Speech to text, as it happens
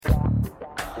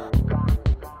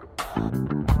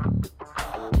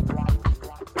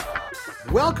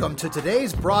Welcome to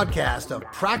today's broadcast of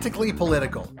Practically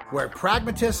Political, where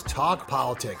pragmatists talk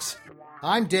politics.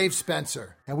 I'm Dave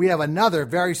Spencer, and we have another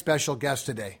very special guest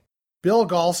today. Bill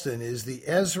Galston is the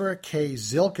Ezra K.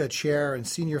 Zilka Chair and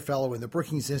Senior Fellow in the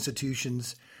Brookings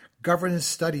Institution's Governance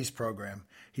Studies Program.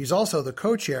 He's also the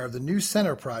co-chair of the New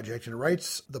Center Project and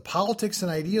writes the Politics and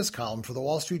Ideas column for the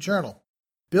Wall Street Journal.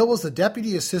 Bill was the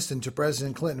Deputy Assistant to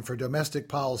President Clinton for Domestic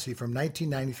Policy from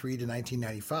 1993 to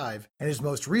 1995, and his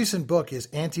most recent book is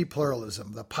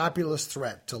Anti-Pluralism, the Populist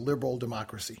Threat to Liberal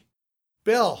Democracy.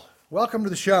 Bill, welcome to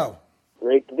the show.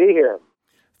 Great to be here.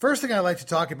 First thing I'd like to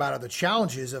talk about are the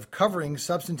challenges of covering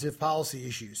substantive policy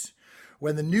issues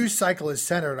when the news cycle is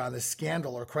centered on the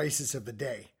scandal or crisis of the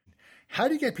day. How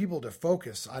do you get people to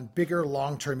focus on bigger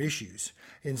long-term issues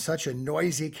in such a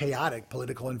noisy, chaotic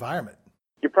political environment?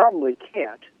 You probably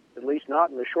can't, at least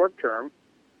not in the short term.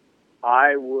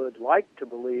 I would like to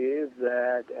believe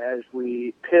that as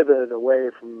we pivot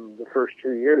away from the first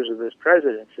 2 years of this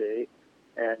presidency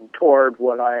and toward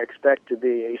what I expect to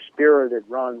be a spirited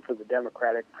run for the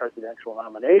Democratic presidential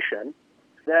nomination,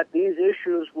 that these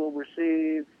issues will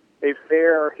receive a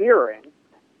fair hearing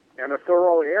and a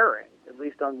thorough airing, at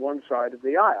least on one side of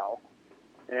the aisle.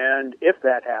 And if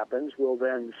that happens, we'll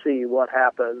then see what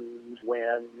happens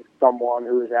when someone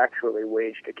who has actually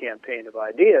waged a campaign of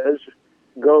ideas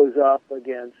goes up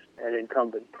against an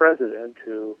incumbent president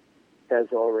who has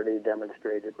already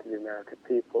demonstrated to the American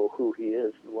people who he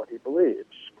is and what he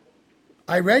believes.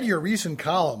 I read your recent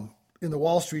column in the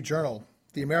Wall Street Journal,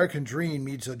 The American Dream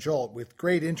Needs a Jolt, with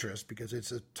great interest because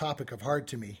it's a topic of heart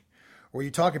to me, where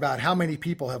you talk about how many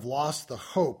people have lost the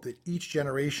hope that each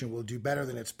generation will do better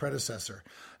than its predecessor,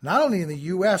 not only in the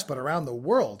U.S., but around the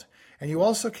world. And you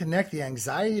also connect the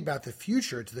anxiety about the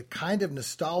future to the kind of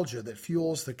nostalgia that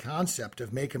fuels the concept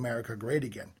of Make America Great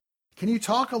Again. Can you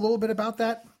talk a little bit about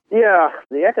that? Yeah,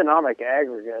 the economic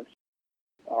aggregates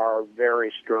are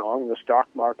very strong. The stock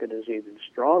market is even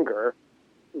stronger.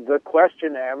 The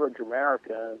question average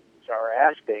Americans are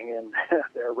asking and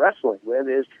they're wrestling with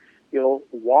is,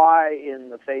 why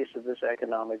in the face of this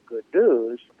economic good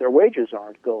news, their wages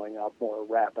aren't going up more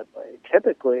rapidly.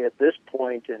 Typically, at this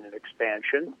point in an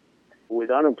expansion, with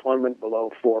unemployment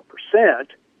below 4%,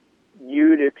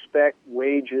 you'd expect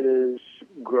wages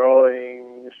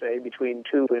growing, say, between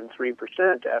 2 and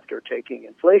 3% after taking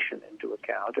inflation into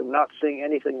account. And we're not seeing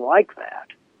anything like that.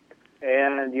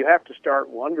 And you have to start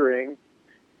wondering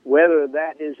whether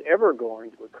that is ever going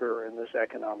to occur in this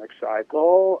economic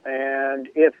cycle, and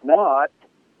if not,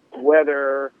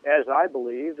 whether, as I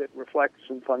believe, it reflects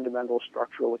some fundamental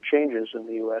structural changes in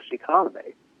the U.S.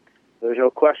 economy. There's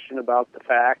no question about the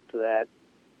fact that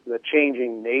the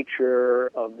changing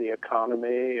nature of the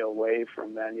economy away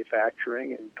from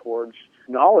manufacturing and towards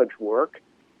knowledge work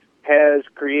has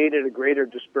created a greater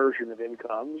dispersion of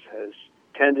incomes, has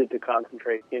tended to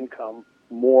concentrate income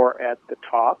more at the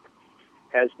top,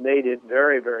 has made it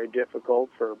very, very difficult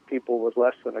for people with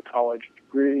less than a college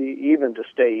degree even to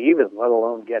stay even, let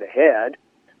alone get ahead.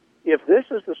 If this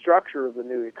is the structure of the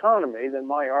new economy, then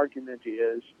my argument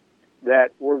is that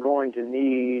we're going to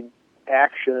need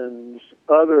actions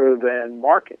other than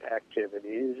market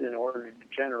activities in order to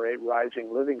generate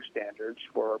rising living standards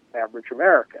for average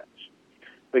Americans.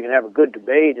 We can have a good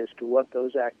debate as to what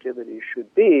those activities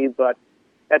should be, but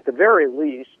at the very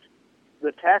least,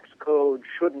 the tax code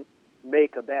shouldn't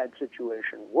make a bad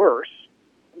situation worse,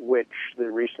 which the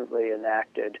recently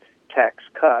enacted tax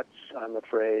cuts, I'm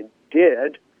afraid,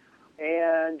 did.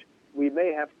 And we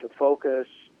may have to focus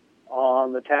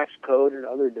on the tax code and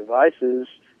other devices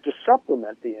to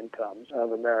supplement the incomes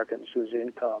of Americans whose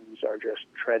incomes are just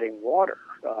treading water.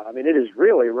 It is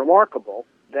really remarkable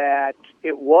that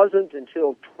it wasn't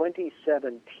until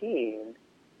 2017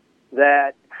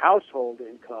 that household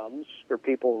incomes for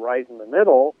people right in the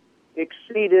middle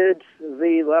exceeded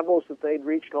the levels that they'd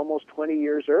reached almost 20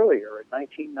 years earlier in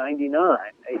 1999.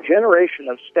 A generation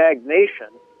of stagnation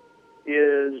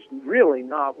is really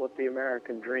not what the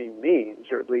American dream means,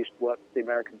 or at least what the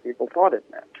American people thought it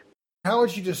meant. How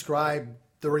would you describe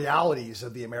the realities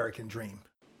of the American dream?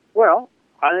 Well,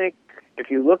 I think if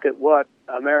you look at what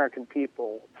American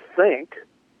people think,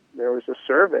 there was a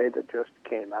survey that just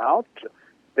came out.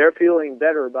 They're feeling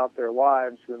better about their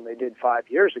lives than they did 5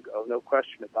 years ago, no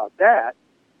question about that.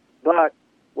 But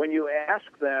when you ask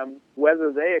them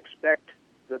whether they expect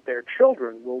that their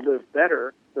children will live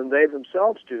better than they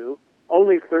themselves do,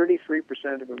 only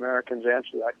 33% of Americans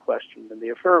answer that question in the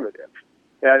affirmative.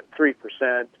 That 3%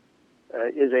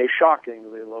 is a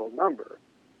shockingly low number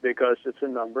because it's a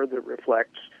number that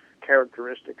reflects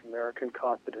characteristic American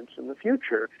confidence in the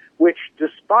future, which,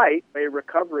 despite a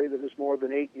recovery that is more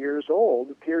than 8 years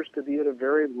old, appears to be at a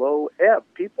very low ebb.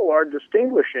 People are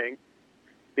distinguishing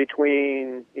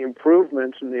between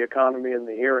improvements in the economy in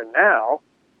the here and now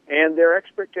and their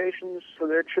expectations for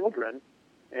their children.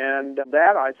 And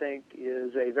that, I think,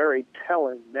 is a very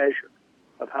telling measure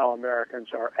of how Americans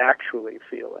are actually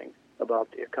feeling about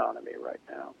the economy right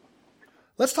now.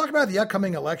 Let's talk about the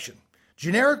upcoming election.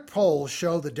 Generic polls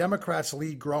show the Democrats'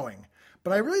 lead growing,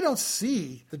 but I really don't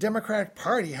see the Democratic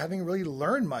Party having really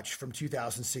learned much from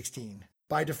 2016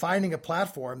 by defining a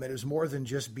platform that is more than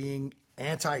just being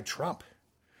anti-Trump.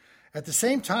 At the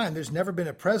same time, there's never been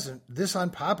a president this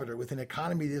unpopular with an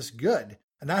economy this good,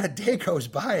 and not a day goes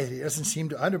by that he doesn't seem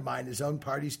to undermine his own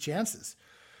party's chances.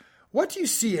 What do you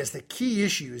see as the key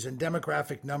issues and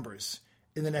demographic numbers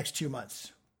in the next 2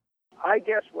 months? I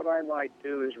guess what I might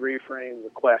do is reframe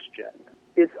the question.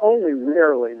 It's only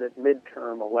rarely that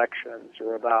midterm elections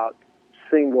are about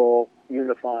single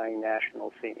unifying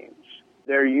national themes.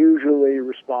 They're usually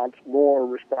more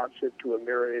responsive to a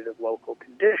myriad of local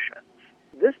conditions.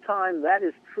 This time that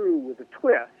is true with a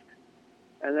twist,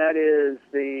 and that is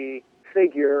the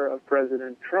figure of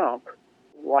President Trump,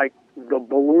 like the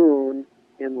balloon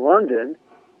in London,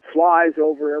 flies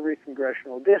over every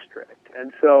congressional district.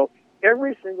 And so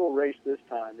every single race this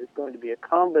time is going to be a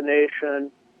combination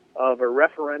of a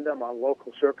referendum on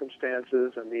local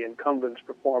circumstances and the incumbent's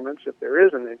performance, if there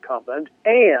is an incumbent,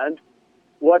 and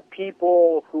what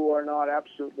people who are not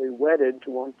absolutely wedded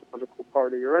to one political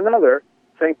party or another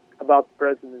think about the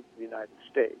President of the United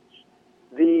States.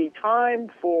 The time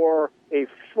for a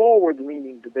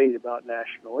forward-leaning debate about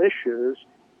national issues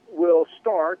will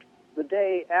start the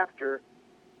day after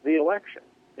the election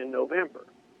in November,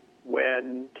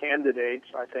 when candidates,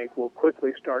 I think, will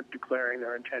quickly start declaring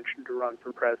their intention to run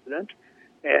for president,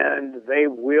 and they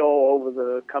will, over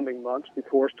the coming months, be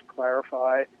forced to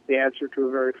clarify the answer to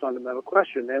a very fundamental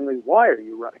question, namely, why are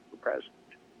you running for president?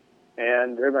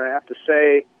 And they're going to have to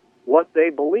say what they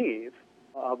believe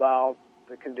about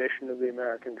the condition of the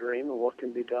American dream and what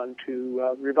can be done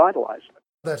to revitalize it.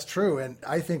 That's true. And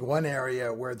I think one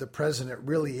area where the president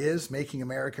really is making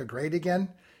America great again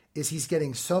is he's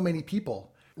getting so many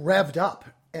people revved up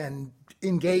and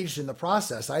engaged in the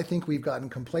process. I think we've gotten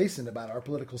complacent about our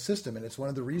political system, and it's one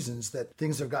of the reasons that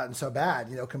things have gotten so bad.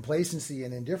 You know, complacency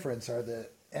and indifference are the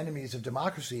enemies of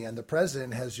democracy, and the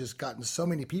president has just gotten so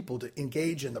many people to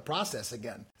engage in the process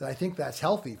again that I think that's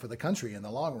healthy for the country in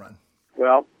the long run.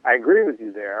 Well, I agree with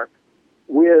you there,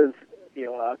 with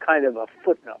a kind of a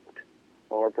footnote,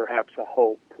 or perhaps a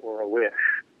hope or a wish.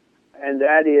 And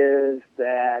that is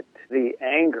that the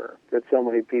anger that so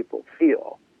many people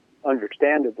feel,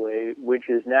 understandably, which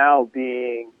is now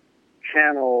being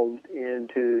channeled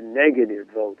into negative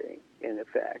voting, in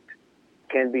effect,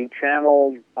 can be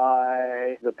channeled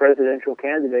by the presidential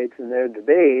candidates in their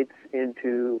debates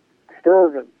into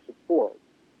fervent support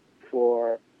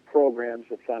for programs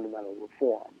of fundamental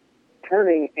reform.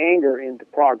 Turning anger into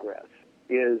progress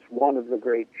is one of the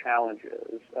great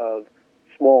challenges of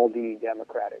small d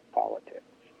democratic politics.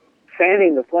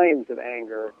 Fanning the flames of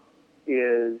anger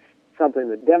is something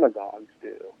that demagogues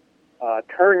do.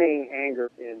 Turning anger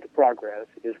into progress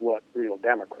is what real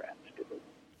Democrats do.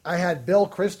 I had Bill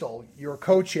Kristol, your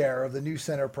co-chair of the New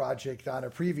Center Project, on a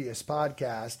previous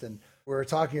podcast, and we were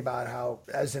talking about how,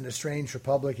 as an estranged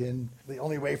Republican, the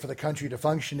only way for the country to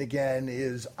function again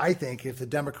is, I think, if the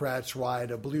Democrats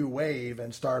ride a blue wave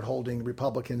and start holding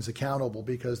Republicans accountable,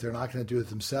 because they're not going to do it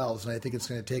themselves. And I think it's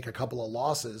going to take a couple of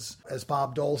losses, as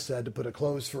Bob Dole said, to put a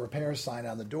closed for repairs sign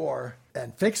on the door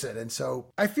and fix it. And so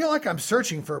I feel like I'm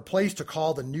searching for a place to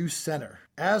call the New Center,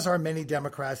 as are many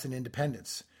Democrats and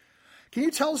independents. Can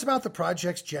you tell us about the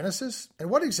project's genesis and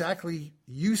what exactly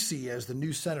you see as the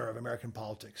new center of American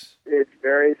politics? It's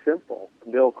very simple.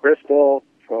 Bill Kristol,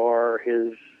 for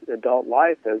his adult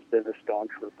life, has been a staunch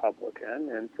Republican,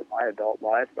 and for my adult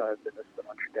life, I've been a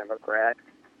staunch Democrat.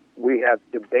 We have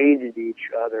debated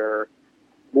each other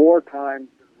more times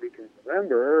than we can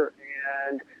remember,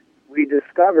 and we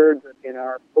discovered that in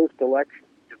our post-election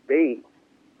debate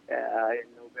in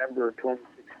November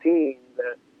 2016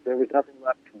 that there was nothing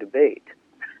left to debate.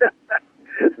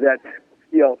 That,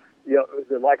 it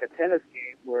was like a tennis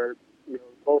game where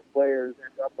both players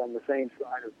end up on the same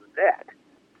side of the net.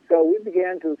 So we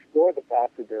began to explore the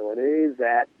possibility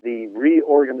that the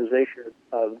reorganization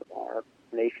of our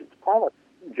nation's politics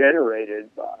generated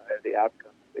by the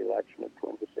outcome of the election of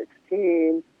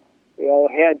 2016,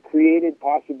 had created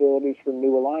possibilities for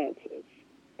new alliances,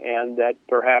 and that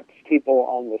perhaps people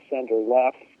on the center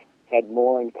left had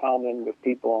more in common with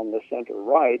people on the center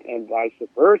right, and vice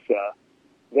versa,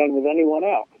 than with anyone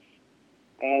else.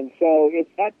 And so it's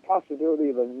that possibility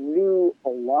of a new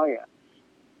alliance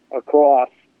across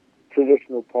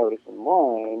traditional partisan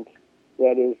lines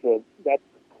that's the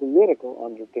political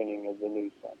underpinning of the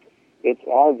New Center. It's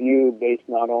our view, based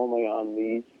not only on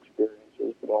these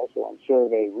experiences, but also on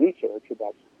survey research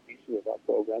about some pieces of our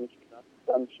programs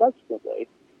done subsequently,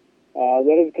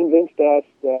 that has convinced us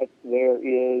that there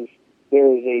is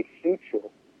a future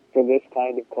for this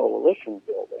kind of coalition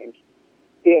building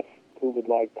if who would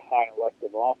like high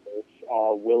elective office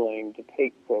are willing to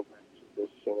take programs of this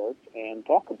sort and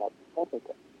talk about them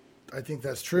publicly. I think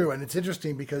that's true. And it's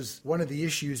interesting because one of the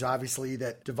issues, obviously,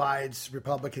 that divides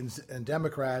Republicans and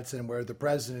Democrats and where the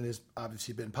president has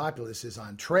obviously been populist is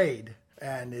on trade.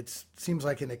 And it seems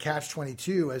like in a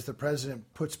catch-22, as the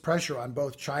president puts pressure on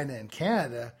both China and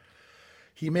Canada,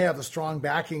 he may have the strong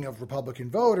backing of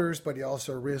Republican voters, but he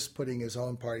also risks putting his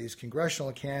own party's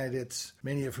congressional candidates,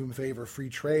 many of whom favor free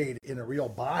trade, in a real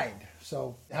bind.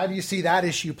 So how do you see that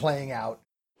issue playing out?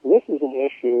 This is an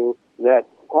issue that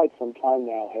quite some time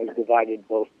now has divided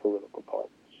both political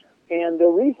parties. And there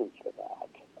are reasons for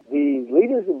that. The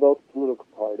leaders of both political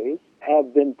parties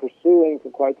have been pursuing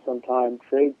for quite some time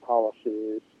trade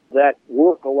policies that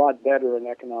work a lot better in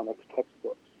economics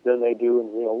textbooks than they do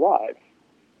in real life.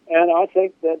 And I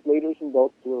think that leaders in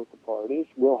both political parties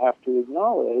will have to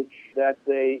acknowledge that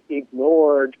they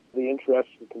ignored the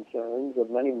interests and concerns of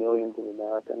many millions of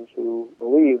Americans who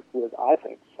believed, with, I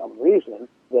think, some reason,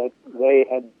 that they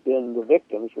had been the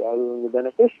victims rather than the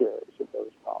beneficiaries of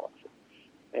those policies.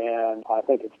 And I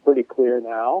think it's pretty clear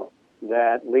now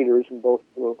that leaders in both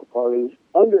political parties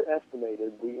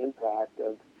underestimated the impact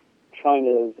of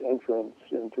China's entrance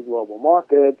into global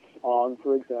markets on,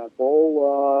 for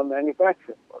example,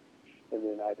 manufacturing workers in the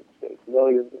United States,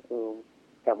 millions of whom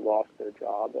have lost their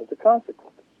job as a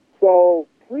consequence. So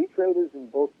free traders in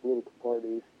both political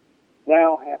parties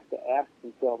now have to ask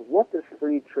themselves, what does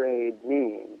free trade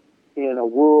mean in a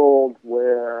world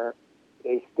where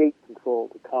a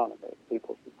state-controlled economy,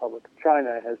 People's Republic of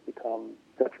China, has become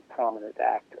such a prominent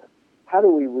actor? How do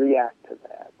we react to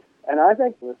that? And I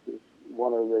think this is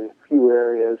one of the few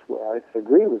areas where I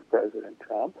agree with President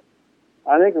Trump.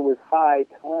 I think it was high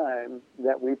time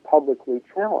that we publicly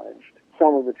challenged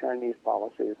some of the Chinese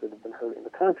policies that have been hurting the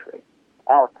country,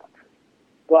 our country.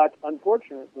 But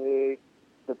unfortunately,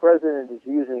 the president is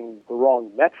using the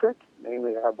wrong metric,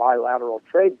 namely our bilateral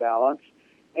trade balance,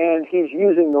 and he's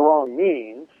using the wrong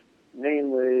means,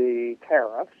 namely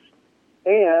tariffs,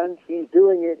 and he's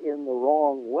doing it in the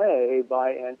wrong way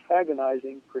by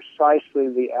antagonizing precisely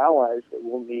the allies that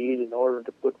we'll need in order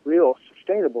to put real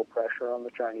sustainable pressure on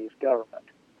the Chinese government.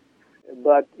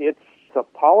 But it's a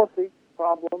policy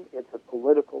problem, it's a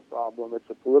political problem, it's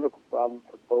a political problem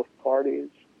for both parties.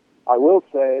 I will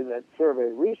say that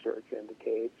survey research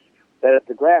indicates that at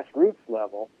the grassroots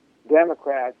level,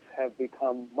 Democrats have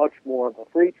become much more of a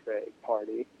free trade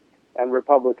party, and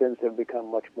Republicans have become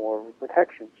much more of a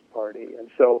protectionist party. And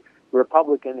so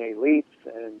Republican elites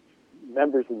and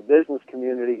members of the business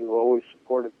community who always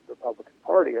supported the Republican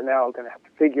Party are now going to have to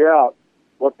figure out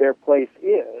what their place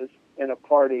is in a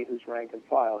party whose rank and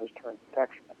file has turned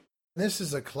protectionist. This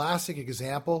is a classic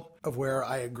example of where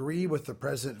I agree with the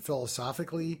president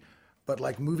philosophically, but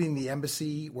like moving the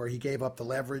embassy where he gave up the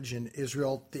leverage in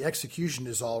Israel, the execution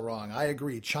is all wrong. I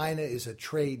agree. China is a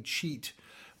trade cheat,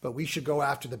 but we should go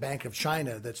after the Bank of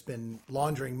China that's been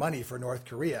laundering money for North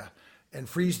Korea and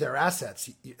freeze their assets.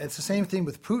 It's the same thing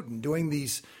with Putin doing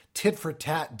these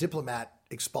tit-for-tat diplomat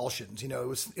expulsions. You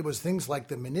know, it was things like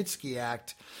the Magnitsky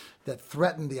Act that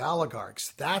threatened the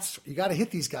oligarchs. You got to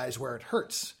hit these guys where it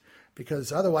hurts,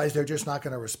 because otherwise they're just not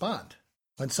going to respond.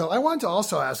 And so I wanted to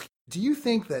also ask, do you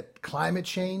think that climate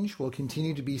change will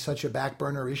continue to be such a back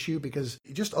burner issue? Because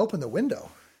you just opened the window.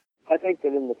 I think that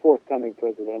in the forthcoming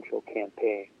presidential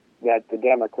campaign, that the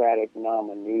Democratic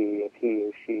nominee, if he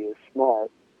or she is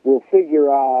smart, will figure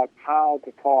out how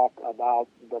to talk about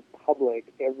the public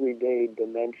everyday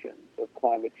dimensions of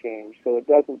climate change so it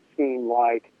doesn't seem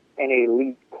like an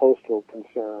elite coastal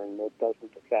concern that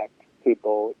doesn't affect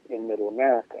people in Middle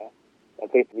America. I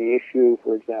think the issue,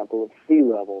 for example, of sea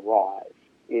level rise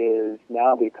is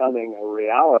now becoming a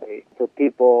reality for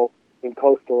people in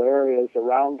coastal areas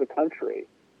around the country.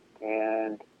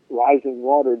 And rising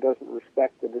water doesn't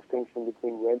respect the distinction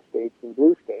between red states and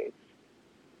blue states,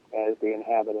 as the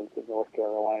inhabitants of North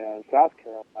Carolina and South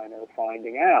Carolina are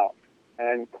finding out.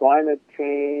 And climate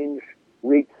change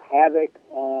wreaks havoc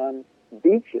on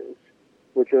beaches,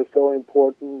 which are so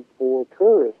important for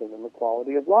tourism and the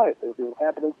quality of life, as the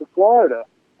inhabitants of Florida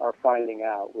are finding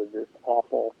out with this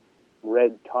awful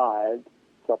red tide.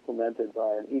 supplemented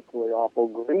by an equally awful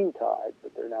green tide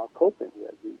that they're now coping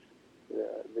with,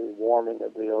 the warming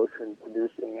of the ocean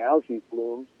producing algae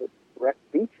blooms that wreck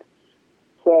beaches.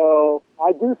 So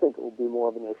I do think it will be more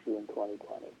of an issue in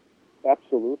 2020.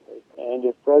 Absolutely. And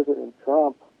if President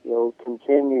Trump,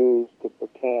 continues to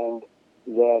pretend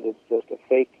that it's just a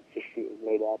fake issue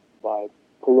made up by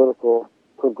political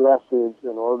progressives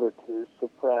in order to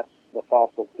suppress the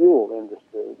fossil fuel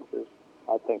industry, which is,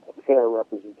 I think, a fair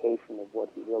representation of what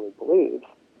he really believes,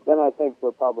 then I think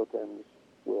Republicans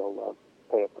will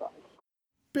pay a price.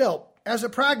 Bill, as a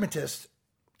pragmatist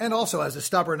and also as a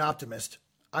stubborn optimist,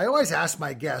 I always ask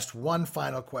my guest one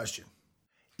final question.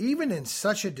 Even in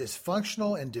such a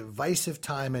dysfunctional and divisive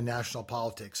time in national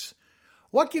politics,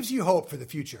 what gives you hope for the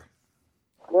future?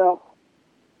 Well,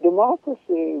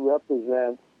 democracy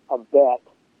represents a bet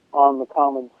on the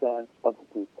common sense of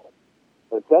the people.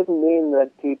 It doesn't mean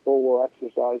that people will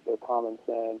exercise their common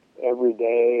sense every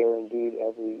day or indeed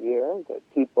every year, that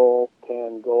people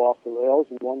can go off the rails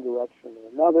in one direction or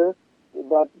another,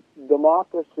 but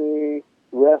democracy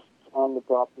rests on the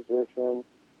proposition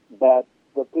that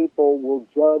the people will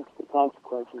judge the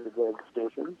consequences of their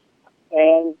decisions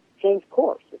and change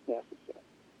course if necessary.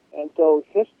 And so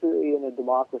history in a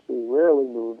democracy rarely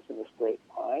moves in a straight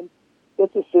line.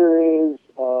 It's a series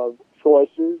of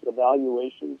choices,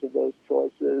 evaluations of those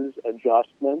choices,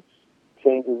 adjustments,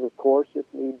 changes of course if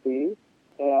need be.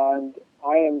 And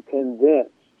I am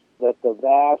convinced that the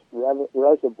vast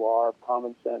reservoir of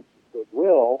common sense and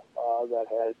goodwill that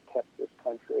has kept this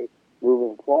country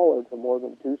moving forward for more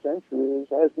than 2 centuries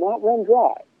has not run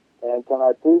dry. And can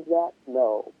I prove that?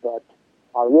 No. But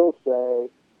I will say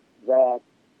that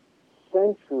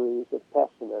centuries of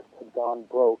pessimists have gone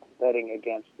broke betting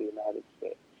against the United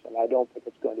States. And I don't think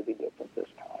it's going to be different this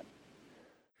time.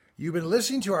 You've been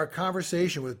listening to our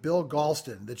conversation with Bill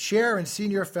Galston, the chair and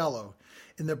senior fellow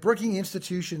in the Brookings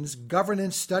Institution's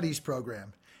Governance Studies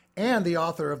program and the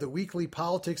author of the weekly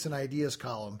Politics and Ideas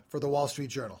column for the Wall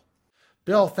Street Journal.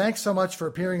 Bill, thanks so much for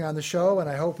appearing on the show, and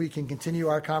I hope we can continue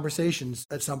our conversations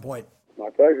at some point. My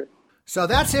pleasure. So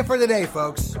that's it for today,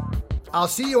 folks. I'll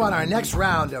see you on our next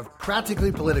round of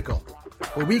Practically Political,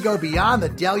 where we go beyond the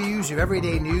deluge of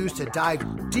everyday news to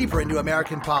dive deeper into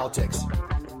American politics.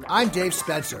 I'm Dave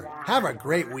Spencer. Have a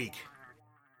great week.